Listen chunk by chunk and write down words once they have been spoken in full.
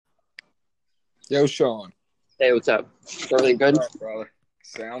Yo, Sean. Hey, what's up? Everything good? All right, brother.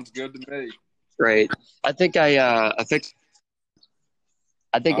 Sounds good to me. Great. I think I fixed.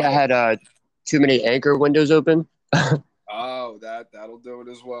 I think I Oh, had too many anchor windows open. that'll do it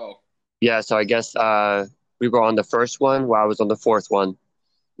as well. Yeah, so I guess we were on the first one while I was on the fourth one.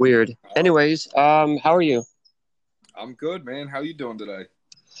 Weird. Oh, Anyways, how are you? I'm good, man. How you doing today?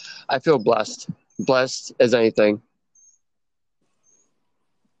 I feel blessed. Blessed as anything.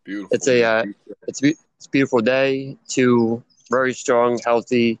 It's Beautiful, a man. it's a beautiful day. Two very strong,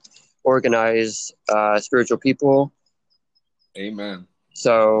 healthy, organized, spiritual people. Amen.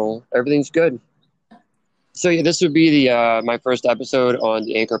 So everything's good. So yeah, this would be the my first episode on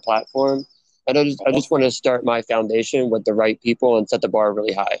the Anchor platform, and I just want Awesome. to start my foundation with the right people and set the bar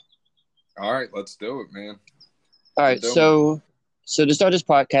really high. All right, let's do it, man. All I'm right, doing it. so to start this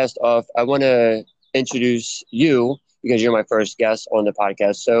podcast off, I want to introduce you because you're my first guest on the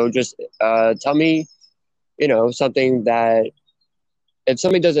podcast. So just tell me, something that if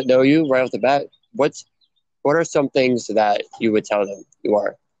somebody doesn't know you right off the bat, what are some things that you would tell them you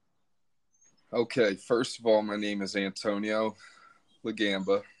are? Okay, first of all, my name is Antonio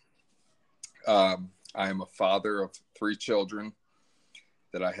Lagamba. I am a father of three children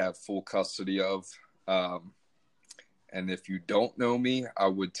that I have full custody of. Um, and if you don't know me, I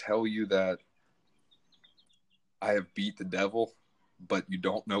would tell you that I have beat the devil, but you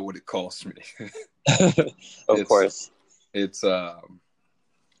don't know what it cost me. Of it's course. it's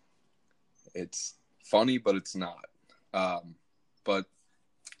it's funny, but it's not. But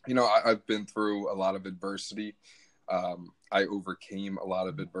I've been through a lot of adversity. I overcame a lot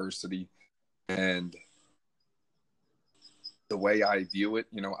of adversity, and the way I view it,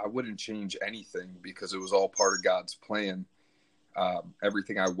 I wouldn't change anything because it was all part of God's plan.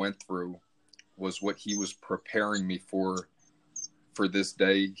 Everything I went through was what He was preparing me for this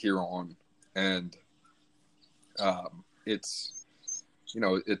day here on, and it's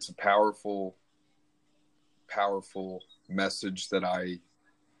it's a powerful message that I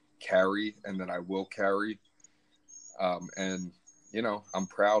carry and that I will carry. And, I'm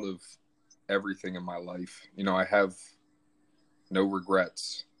proud of everything in my life. I have no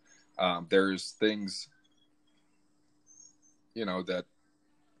regrets. There's things, that,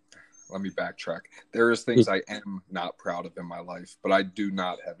 let me backtrack. There is things I am not proud of in my life, but I do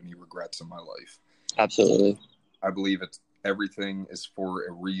not have any regrets in my life. Absolutely. I believe everything is for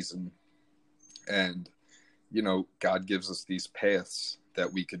a reason. And, God gives us these paths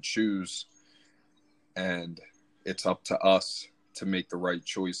that we could choose, and it's up to us to make the right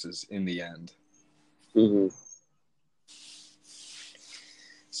choices in the end. Hmm.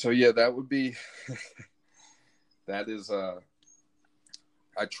 So yeah, that would be that is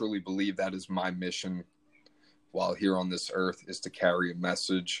I truly believe that is my mission while here on this earth, is to carry a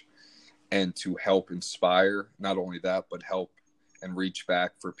message and to help inspire, not only that, but help and reach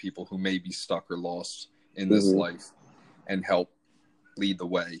back for people who may be stuck or lost in this Hmm. life, and help lead the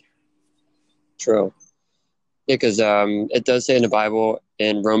way. True. Yeah, because it does say in the Bible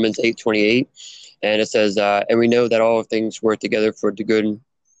in Romans 8:28, and it says, "And we know that all things work together for the good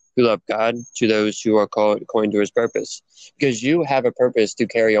who love God, to those who are called according to His purpose." Because you have a purpose to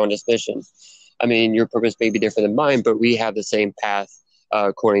carry on this mission. I mean, your purpose may be different than mine, but we have the same path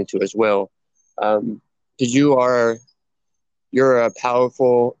according to His will. Because you're a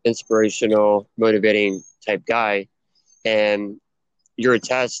powerful, inspirational, motivating type guy, and your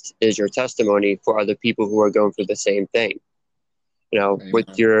test is your testimony for other people who are going through the same thing. With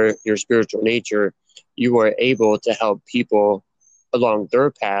Amen. your spiritual nature, you are able to help people along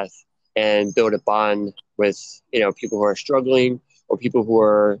their path and build a bond with, people who are struggling or people who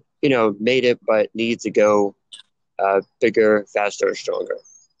are, made it but need to go bigger, faster, stronger.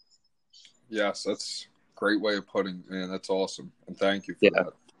 Yes, that's a great way of putting it, man. That's awesome. And thank you for Yeah.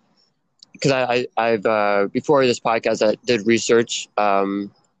 that. Because I've before this podcast, I did research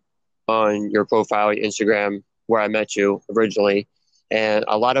on your profile, your Instagram, where I met you originally, and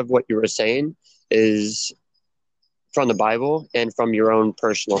a lot of what you were saying is from the Bible and from your own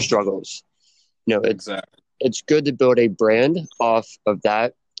personal struggles. You know, it, Exactly. it's good to build a brand off of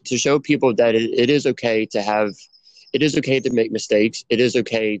that to show people that it is okay to it is okay to make mistakes. It is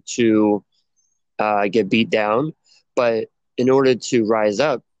okay to get beat down, but in order to rise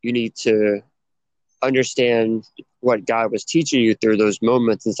up, you need to understand what God was teaching you through those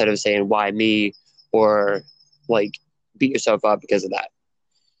moments instead of saying, why me? Or like beat yourself up because of that.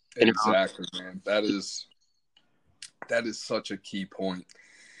 You know? Exactly, man. That is such a key point,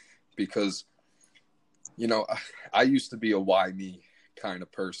 because I used to be a why me kind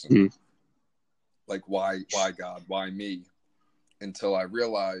of person. Mm-hmm. Like, why God, why me? Until I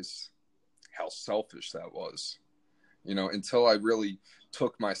realized how selfish that was, until I really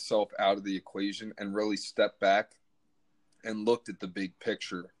took myself out of the equation and really stepped back and looked at the big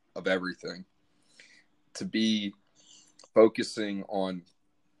picture of everything. To be focusing on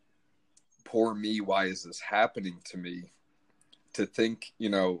poor me, why is this happening to me? To think,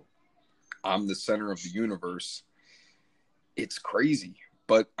 I'm the center of the universe. It's crazy.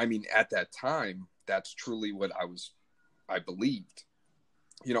 But I mean, at that time, that's truly what I believed.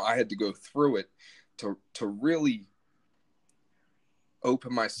 I had to go through it to really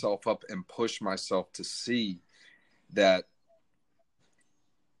open myself up and push myself to see that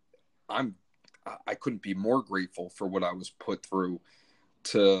I couldn't be more grateful for what I was put through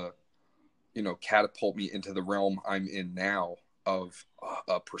to, catapult me into the realm I'm in now of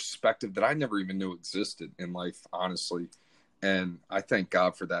a perspective that I never even knew existed in life, honestly. And I thank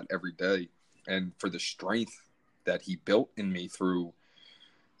God for that every day, and for the strength that he built in me through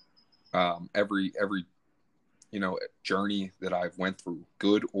every journey that I've went through,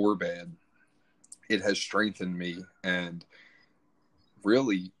 good or bad. It has strengthened me and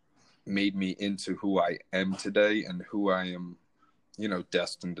really made me into who I am today and who I am,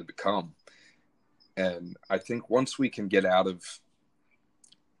 destined to become. And I think once we can get out of,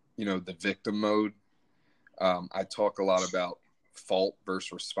 the victim mode, I talk a lot about fault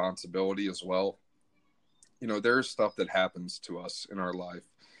versus responsibility as well. There's stuff that happens to us in our life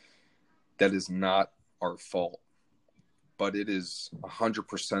that is not our fault, but it is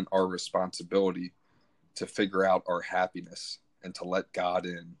 100% our responsibility to figure out our happiness and to let God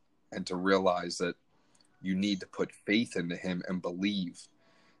in, and to realize that you need to put faith into him and believe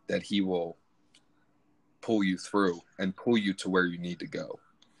that he will pull you through and pull you to where you need to go.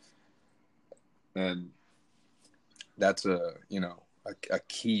 And that's a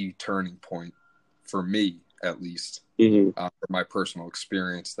key turning point for me, at least, from my personal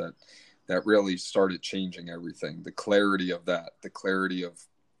experience, that really started changing everything. The clarity of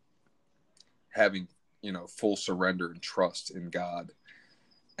having, full surrender and trust in God,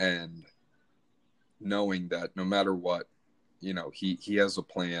 and knowing that no matter what, he has a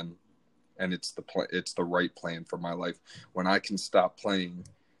plan, and it's the right plan for my life. When I can stop playing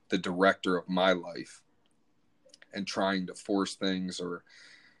the director of my life and trying to force things or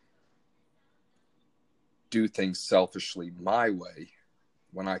do things selfishly my way,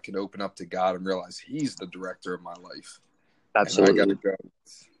 when I can open up to God and realize he's the director of my life. Absolutely. And I got to go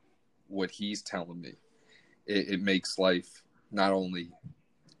with what he's telling me. It makes life not only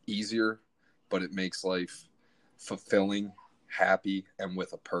easier, but it makes life fulfilling, happy, and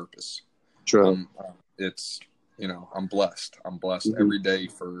with a purpose. True. I'm blessed. I'm blessed every day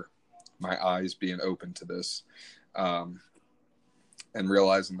for my eyes being open to this, and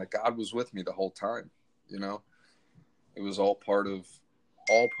realizing that God was with me the whole time. It was all part of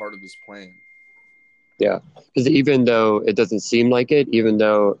his plan. Yeah, because even though it doesn't seem like it, even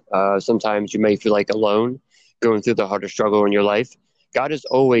though sometimes you may feel like alone, going through the hardest struggle in your life, God is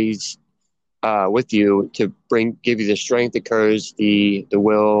always with you to give you the strength, the courage, the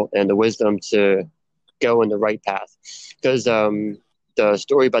will, and the wisdom to go in the right path. Because the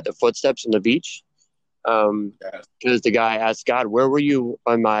story about the footsteps on the beach, because the guy asked God, "Where were you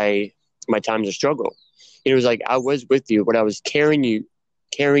on my times of struggle?" And he was like, "I was with you, but I was carrying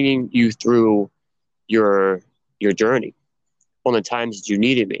you through your journey on the times that you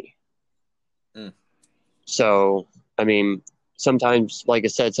needed me." So, I mean, sometimes, like I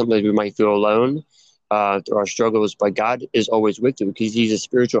said, sometimes we might feel alone through our struggles, but God is always with you because he's a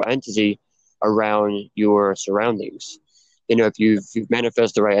spiritual entity around your surroundings. If you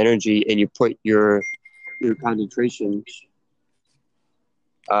manifest the right energy and you put your concentration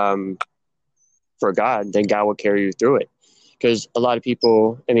for God, then God will carry you through it. Because a lot of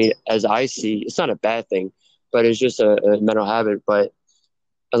people, I mean, as I see, it's not a bad thing, but it's just a mental habit. But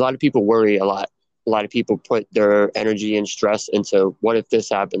a lot of people worry a lot. A lot of people put their energy and stress into what if this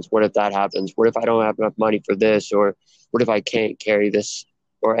happens? What if that happens? What if I don't have enough money for this? Or what if I can't carry this?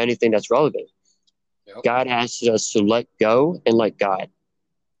 Or anything that's relevant. Yep. God asks us to let go and let God.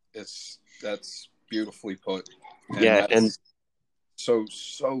 That's beautifully put. And and so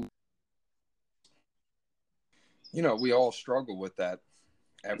we all struggle with that.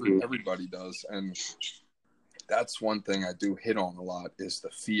 Everybody does, and that's one thing I do hit on a lot is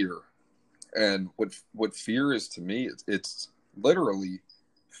the fear. And what fear is to me, it's literally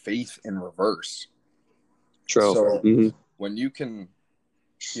faith in reverse. True. So when you can,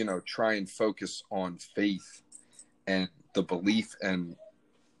 try and focus on faith and the belief and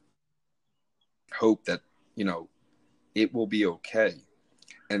hope that, it will be okay.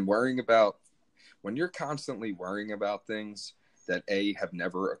 And when you're constantly worrying about things that have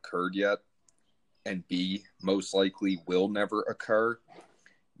never occurred yet, and B, most likely will never occur,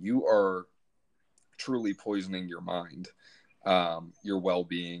 you are truly poisoning your mind, your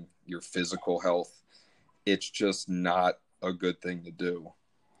well-being, your physical health. It's just not a good thing to do.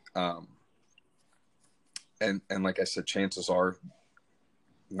 And like I said, chances are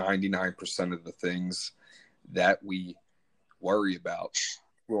 99% of the things that we worry about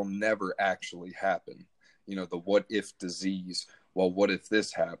will never actually happen. You know, the what if disease. Well, what if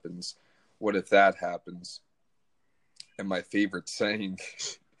this happens? What if that happens? And my favorite saying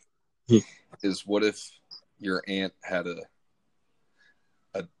is, what if your aunt had a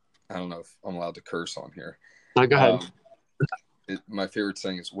I don't know if I'm allowed to curse on here. No, go ahead. My favorite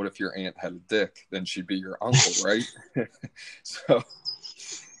saying is, what if your aunt had a dick? Then she'd be your uncle, right? So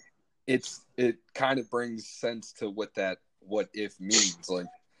it kind of brings sense to what if means. Like,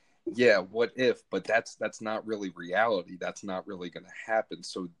 yeah, what if? But that's not really reality. That's not really going to happen.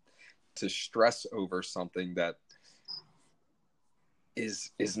 So to stress over something that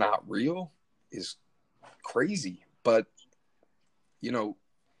is not real is crazy. But you know,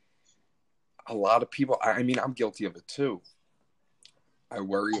 a lot of people, I mean, I'm guilty of it too. I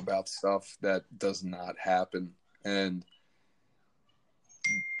worry about stuff that does not happen. And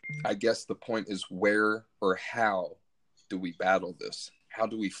I guess the point is, where or how do we battle this? How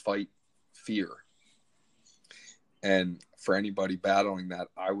do we fight fear? And for anybody battling that,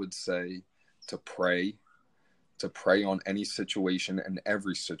 I would say to pray on any situation and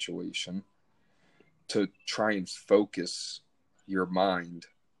every situation, to try and focus your mind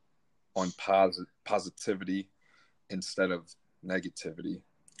on positivity instead of negativity,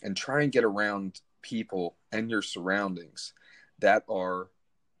 and try and get around people and your surroundings that are,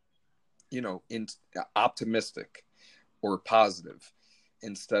 you know, optimistic or positive,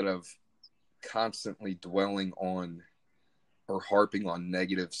 instead of constantly dwelling on or harping on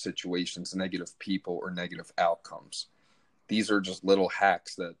negative situations, negative people, or negative outcomes. These are just little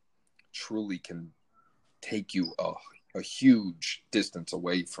hacks that truly can take you a huge distance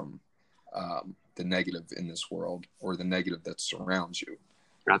away from the negative in this world, or the negative that surrounds you.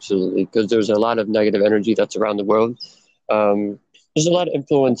 Absolutely, because there's a lot of negative energy that's around the world. There's a lot of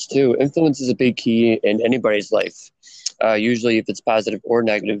influence too. Influence is a big key in anybody's life, usually if it's positive or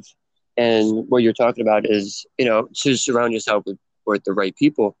negative. And what you're talking about is, you know, to surround yourself with the right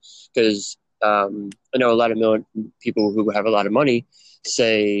people. Because I know a lot of people who have a lot of money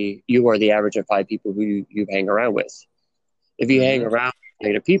say you are the average of 5 people who you hang around with. If you hang around with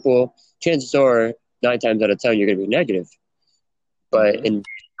negative people, chances are 9 times out of 10 you're going to be negative. But in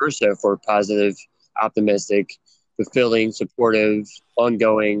versa, for positive, optimistic, fulfilling, supportive,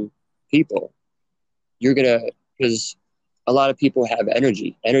 ongoing people, you're going to, because a lot of people have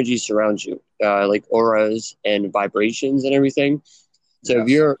energy. Energy surrounds you, like auras and vibrations and everything. So if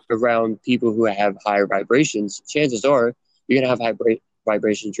you're around people who have higher vibrations, chances are you're going to have high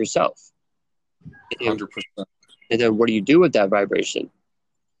vibrations yourself. 100%. And then what do you do with that vibration?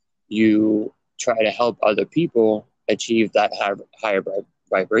 You try to help other people achieve that higher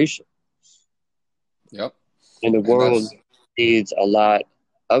vibration. Yep. And the world needs a lot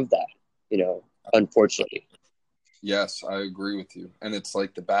of that, you know, unfortunately. Yes, I agree with you. And it's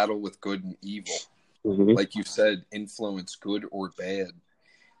like the battle with good and evil. Mm-hmm. Like you said, influence, good or bad.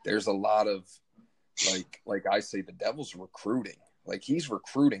 There's a lot of, like I say, the devil's recruiting. Like, he's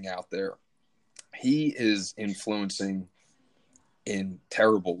recruiting out there. He is influencing in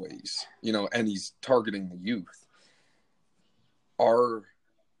terrible ways, you know, and he's targeting the youth. Our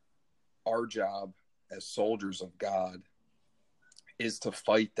job as soldiers of God is to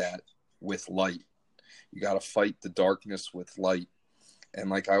fight that with light. You got to fight the darkness with light. And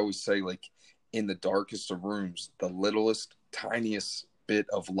like I always say, like, in the darkest of rooms, the littlest, tiniest bit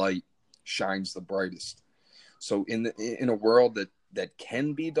of light shines the brightest. So in a world that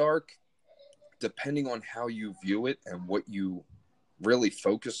can be dark, depending on how you view it and what you really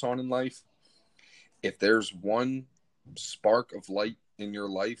focus on in life, if there's one spark of light in your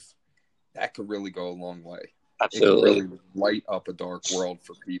life, that could really go a long way. Absolutely. It could really light up a dark world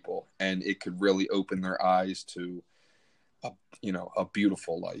for people, and it could really open their eyes to a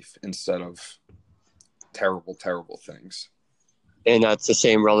beautiful life instead of terrible, terrible things. And that's the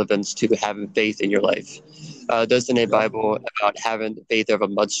same relevance to having faith in your life. Does in the Bible about having the faith of a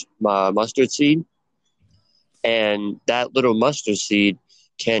mustard seed, and that little mustard seed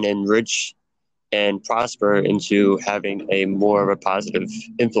can enrich and prosper into having a more of a positive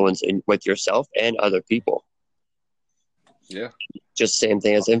influence with yourself and other people. Yeah. Just same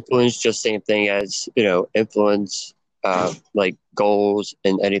thing as influence, just same thing as, you know, influence, like goals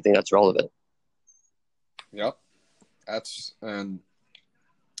and anything that's relevant. Yep. And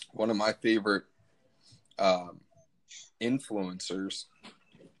one of my favorite um, influencers,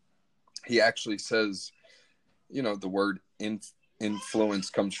 he actually says, the word influence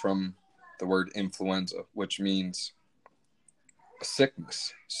comes from the word influenza, which means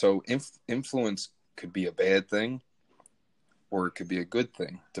sickness. So influence could be a bad thing or it could be a good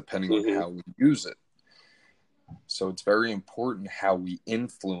thing, depending on how we use it. So it's very important how we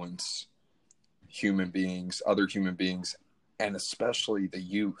influence human beings, other human beings, and especially the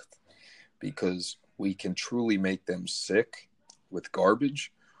youth, because we can truly make them sick with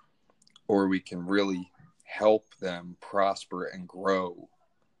garbage, or we can really help them prosper and grow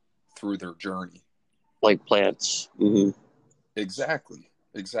through their journey. Like plants. Exactly.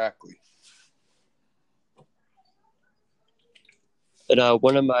 And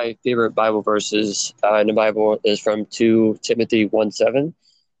one of my favorite Bible verses in the Bible is from 2 Timothy 1:7.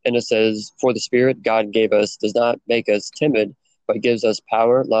 And it says, "For the Spirit God gave us does not make us timid, but gives us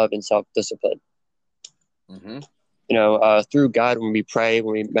power, love, and self-discipline." Through God, when we pray,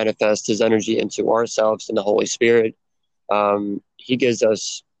 when we manifest his energy into ourselves and the Holy Spirit, he gives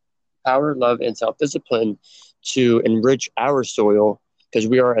us power, love, and self-discipline to enrich our soil, because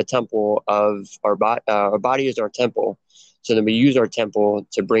we are a temple of our body. Our body is our temple. So then we use our temple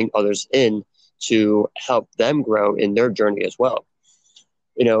to bring others in to help them grow in their journey as well.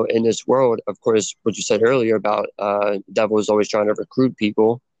 In this world, of course, what you said earlier about the devil is always trying to recruit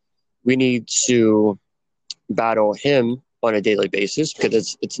people. We need to battle him on a daily basis,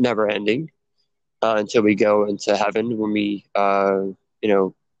 because it's never ending until we go into heaven, when we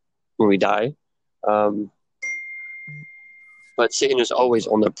die. But Satan is always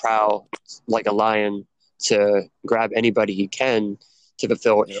on the prowl like a lion to grab anybody he can to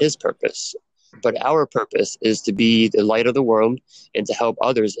fulfill his purpose. But our purpose is to be the light of the world and to help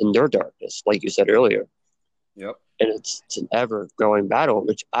others in their darkness, like you said earlier. Yep. And it's an ever-growing battle,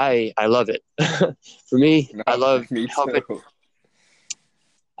 which I love it. For me, I love helping.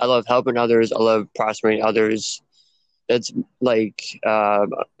 I love helping others. I love prospering others. It's like,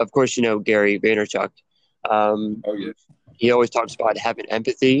 of course, Gary Vaynerchuk. He always talks about having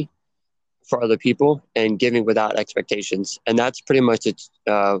empathy for other people and giving without expectations. And that's pretty much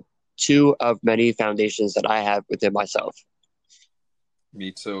two of many foundations that I have within myself.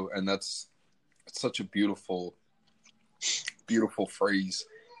 Me too. And it's such a beautiful, beautiful phrase,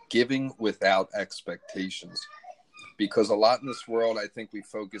 giving without expectations. Because a lot in this world, I think we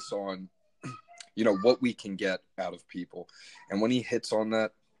focus on, what we can get out of people. And when he hits on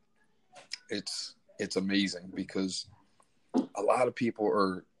that, it's amazing, because a lot of people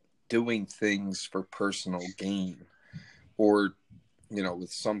are doing things for personal gain, or,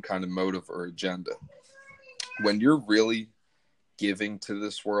 with some kind of motive or agenda. When you're really giving to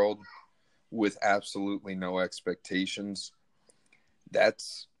this world with absolutely no expectations,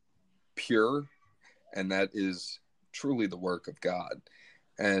 that's pure, and that is truly the work of God.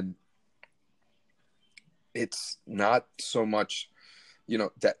 And it's not so much,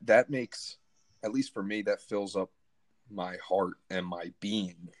 that makes, at least for me, that fills up my heart and my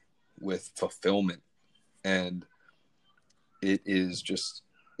being with fulfillment. And it is just,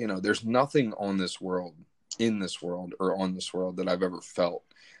 there's nothing in this world that I've ever felt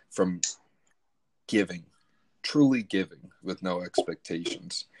from giving, truly giving with no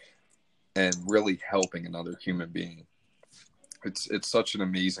expectations, and really helping another human being. It's such an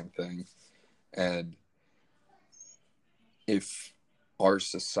amazing thing. And if our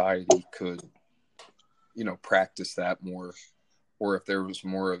society could, practice that more, or if there was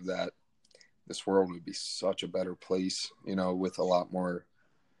more of that, this world would be such a better place, with a lot more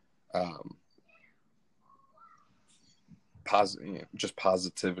just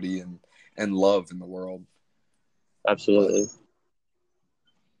positivity and love in the world. Absolutely.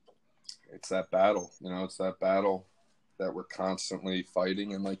 But it's that battle, it's that battle that we're constantly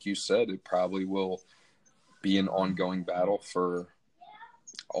fighting. And like you said, it probably will be an ongoing battle for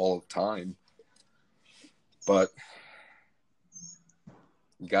all of time. But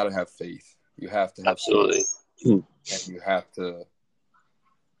you got to have faith. You have to have absolutely faith, and you have to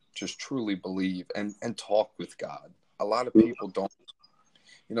just truly believe and talk with God. A lot of people don't.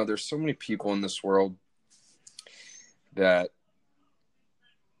 There's so many people in this world that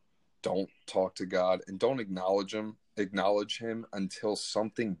don't talk to God and don't acknowledge him until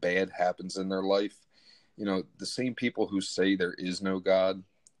something bad happens in their life. The same people who say there is no God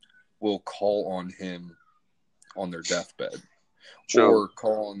will call on him on their deathbed. Sure. Or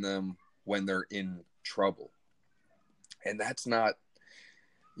call on them when they're in trouble. And that's not,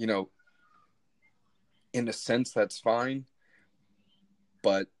 in a sense, that's fine.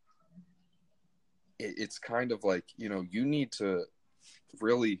 But it's kind of like, you need to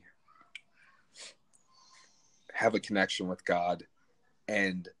really have a connection with God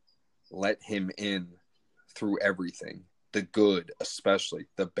and let him in through everything, the good, especially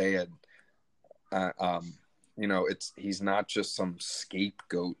the bad. He's not just some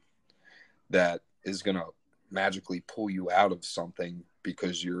scapegoat that is going to magically pull you out of something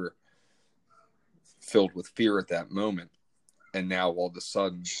because you're filled with fear at that moment. And now all of a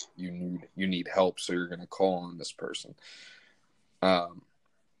sudden you need help. So you're going to call on this person.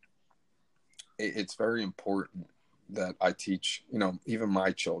 It's very important that I teach, even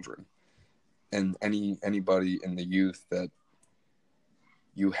my children and anybody in the youth, that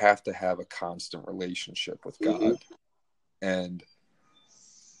you have to have a constant relationship with God. Mm-hmm. And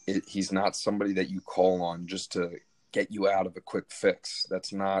he's not somebody that you call on just to get you out of a quick fix.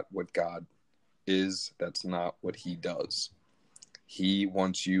 That's not what God is. That's not what he does. He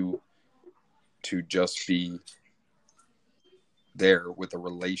wants you to just be there with a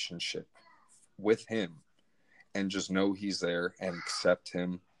relationship with him and just know he's there and accept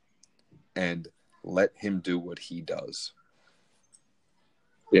him and let him do what he does.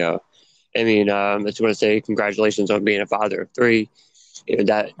 Yeah. I mean, I just want to say congratulations on being a father of 3.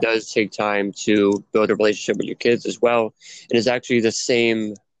 That does take time to build a relationship with your kids as well. And it's actually the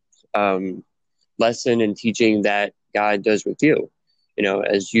same lesson and teaching that God does with you.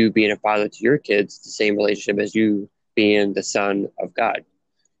 As you being a father to your kids, the same relationship as you being the son of God.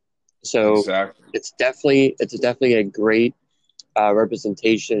 So exactly. It's definitely a great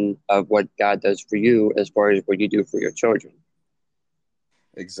representation of what God does for you as far as what you do for your children.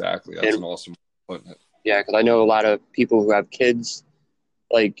 Exactly. That's an awesome way of putting it. Yeah, because I know a lot of people who have kids.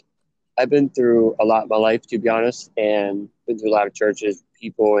 Like, I've been through a lot in my life, to be honest, and been through a lot of churches,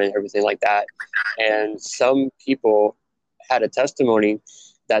 people, and everything like that. And some people had a testimony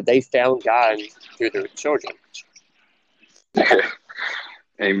that they found God through their children.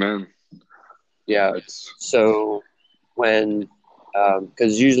 Amen. Yeah. So when,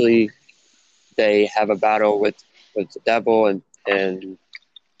 because usually they have a battle with the devil and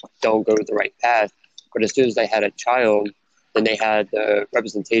don't go to the right path, but as soon as they had a child, then they had the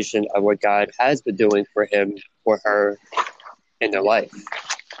representation of what God has been doing for him or her in their life.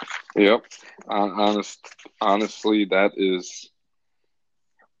 Yep. Honestly, that is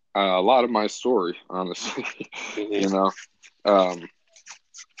a lot of my story, honestly. Mm-hmm.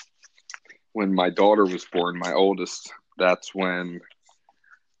 When my daughter was born, my oldest, that's when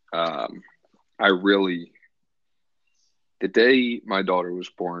the day my daughter was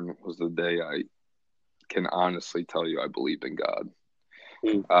born was the day I can honestly tell you I believed in God.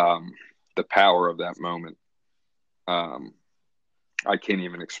 Mm. The power of that moment, I can't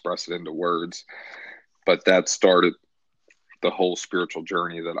even express it into words, but that started the whole spiritual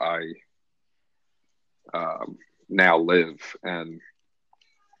journey that I now live. And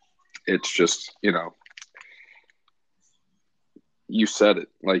it's just, you said it,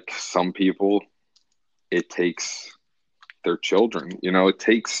 like some people, it takes their children, it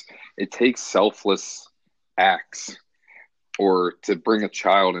takes selfless acts or to bring a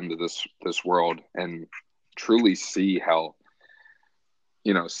child into this world and truly see how,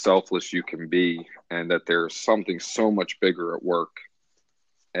 selfless you can be, and that there's something so much bigger at work,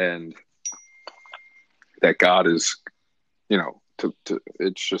 and that God is,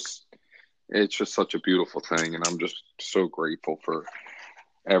 it's just such a beautiful thing. And I'm just so grateful for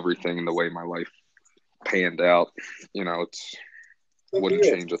everything and the way my life panned out. Wouldn't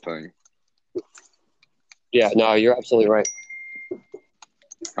change a thing. Yeah, no, you're absolutely right.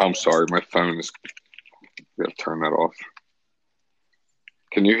 I'm sorry, my phone is. I'm gonna turn that off.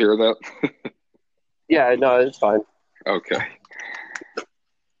 Can you hear that? Yeah, no, it's fine. Okay.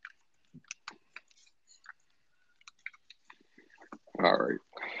 All right.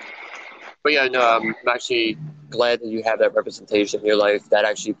 But yeah, no, I'm actually glad that you have that representation in your life that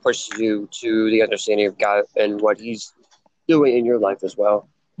actually pushes you to the understanding of God and what he's doing in your life as well.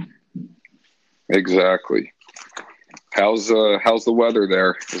 Exactly. How's the weather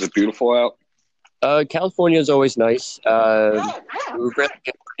there? Is it beautiful out? California is always nice. We rarely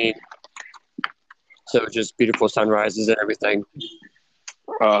get rain, so just beautiful sunrises and everything.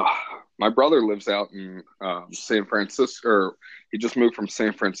 My brother lives out in San Francisco, or he just moved from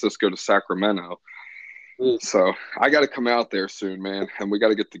San Francisco to Sacramento. So I got to come out there soon, man, and we got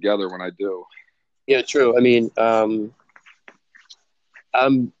to get together when I do. Yeah, true. I mean, I'm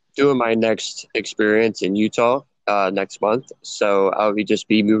doing my next experience in Utah next month, so I'll just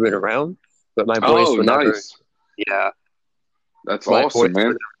be moving around. But my voice will never. Yeah, that's awesome,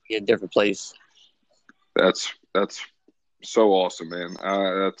 man. Be a different place. That's so awesome, man.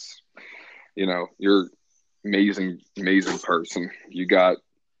 That's you're amazing person. You got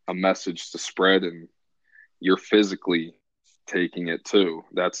a message to spread, and you're physically taking it too.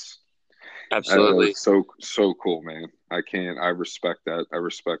 That's Absolutely. so cool, man. I respect that. I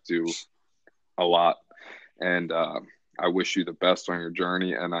respect you a lot. And I wish you the best on your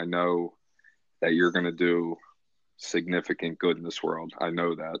journey. And I know that you're going to do significant good in this world. I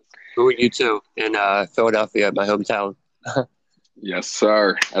know that. Who you too in Philadelphia, my hometown. Yes,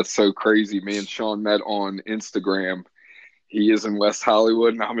 sir. That's so crazy. Me and Sean met on Instagram. He is in West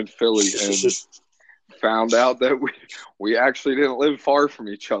Hollywood and I'm in Philly, and found out that we actually didn't live far from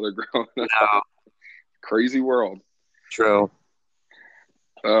each other growing up. No. Crazy world. True.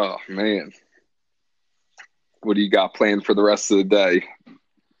 Oh, man. What do you got planned for the rest of the day?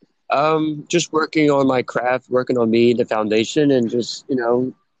 Just working on my craft, working on me, the foundation, and just,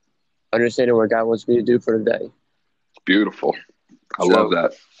 understanding what God wants me to do for the day. Beautiful. I love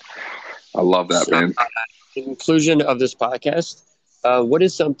that. I love that, so, man. In conclusion of this podcast, what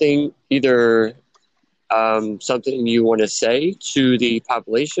is something, either something you want to say to the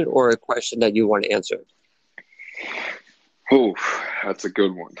population or a question that you want to answer? Oh, that's a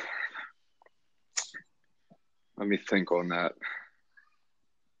good one. Let me think on that.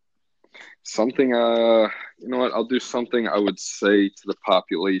 Something, you know what? I'll do something I would say to the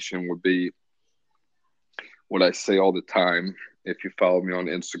population would be what I say all the time. If you follow me on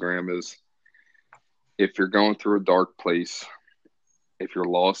Instagram, is if you're going through a dark place, if you're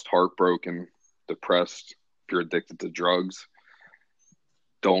lost, heartbroken, depressed, if you're addicted to drugs,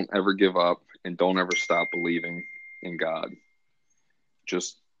 don't ever give up and don't ever stop believing in God.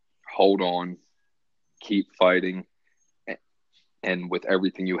 Just hold on, keep fighting, and with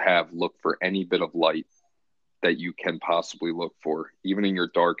everything you have, look for any bit of light that you can possibly look for, even in your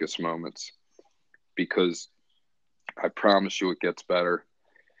darkest moments, because I promise you it gets better.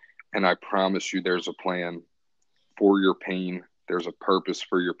 And I promise you there's a plan for your pain. There's a purpose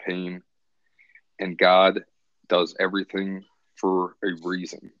for your pain. And God does everything for a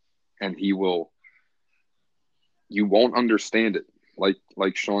reason. And you won't understand it.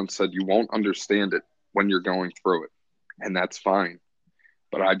 Like Sean said, you won't understand it when you're going through it. And that's fine.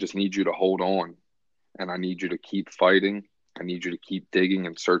 But I just need you to hold on. And I need you to keep fighting. I need you to keep digging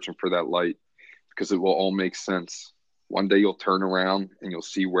and searching for that light, because it will all make sense. One day you'll turn around and you'll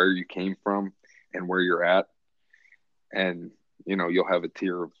see where you came from and where you're at. And, you'll have a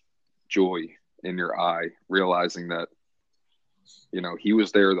tear of joy in your eye, realizing that, he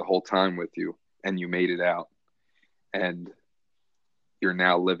was there the whole time with you and you made it out. And you're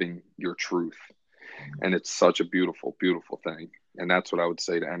now living your truth. And it's such a beautiful, beautiful thing. And that's what I would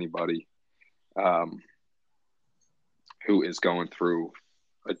say to anybody who is going through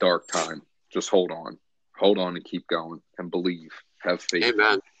a dark time. Just hold on and keep going and believe, have faith.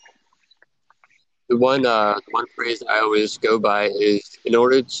 Amen. The one phrase I always go by is, in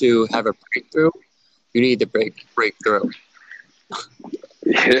order to have a breakthrough, you need to break through.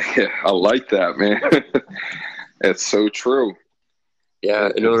 Yeah, I like that, man. It's so true. Yeah,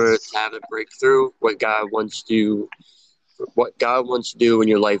 in order to have a breakthrough, what God wants to do in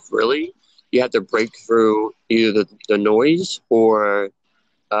your life, really, you have to break through either the noise or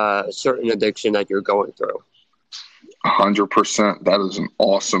a certain addiction that you're going through. 100%. That is an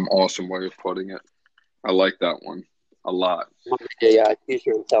awesome, awesome way of putting it. I like that one a lot. Yeah,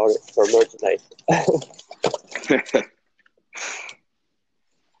 t-shirt and sell it for merchandise.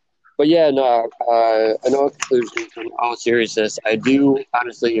 But yeah, no, in all conclusion, in all seriousness, I do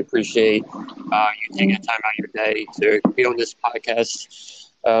honestly appreciate you taking the time out of your day to be on this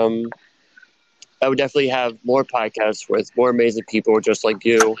podcast. I would definitely have more podcasts with more amazing people just like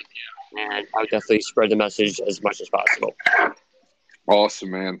you, and I would definitely spread the message as much as possible. Awesome,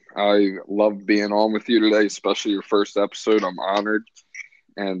 man. I love being on with you today, especially your first episode. I'm honored,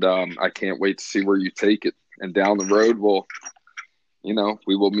 and I can't wait to see where you take it. And down the road,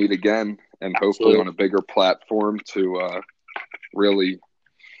 we will meet again, and hopefully on a bigger platform to really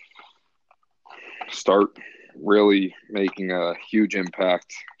start really making a huge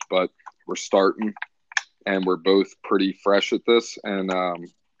impact. But we're starting, and we're both pretty fresh at this, and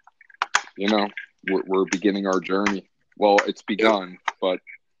we're beginning our journey. Well, it's begun, but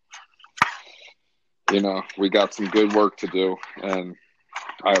we got some good work to do, and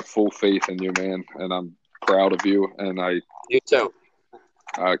I have full faith in you, man, and I'm proud of you. And you too.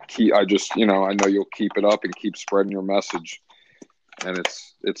 I know you'll keep it up and keep spreading your message, and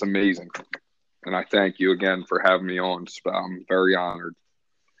it's amazing. And I thank you again for having me on. I'm very honored.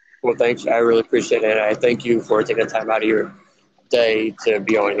 Well, thanks. I really appreciate it. I thank you for taking the time out of your day to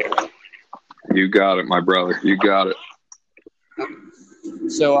be on here. You got it, my brother. You got it.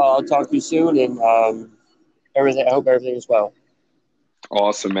 So I'll talk to you soon, and everything. I hope everything is well.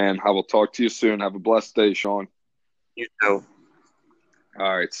 Awesome, man. I will talk to you soon. Have a blessed day, Sean. You know.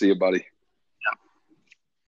 All right. See you, buddy.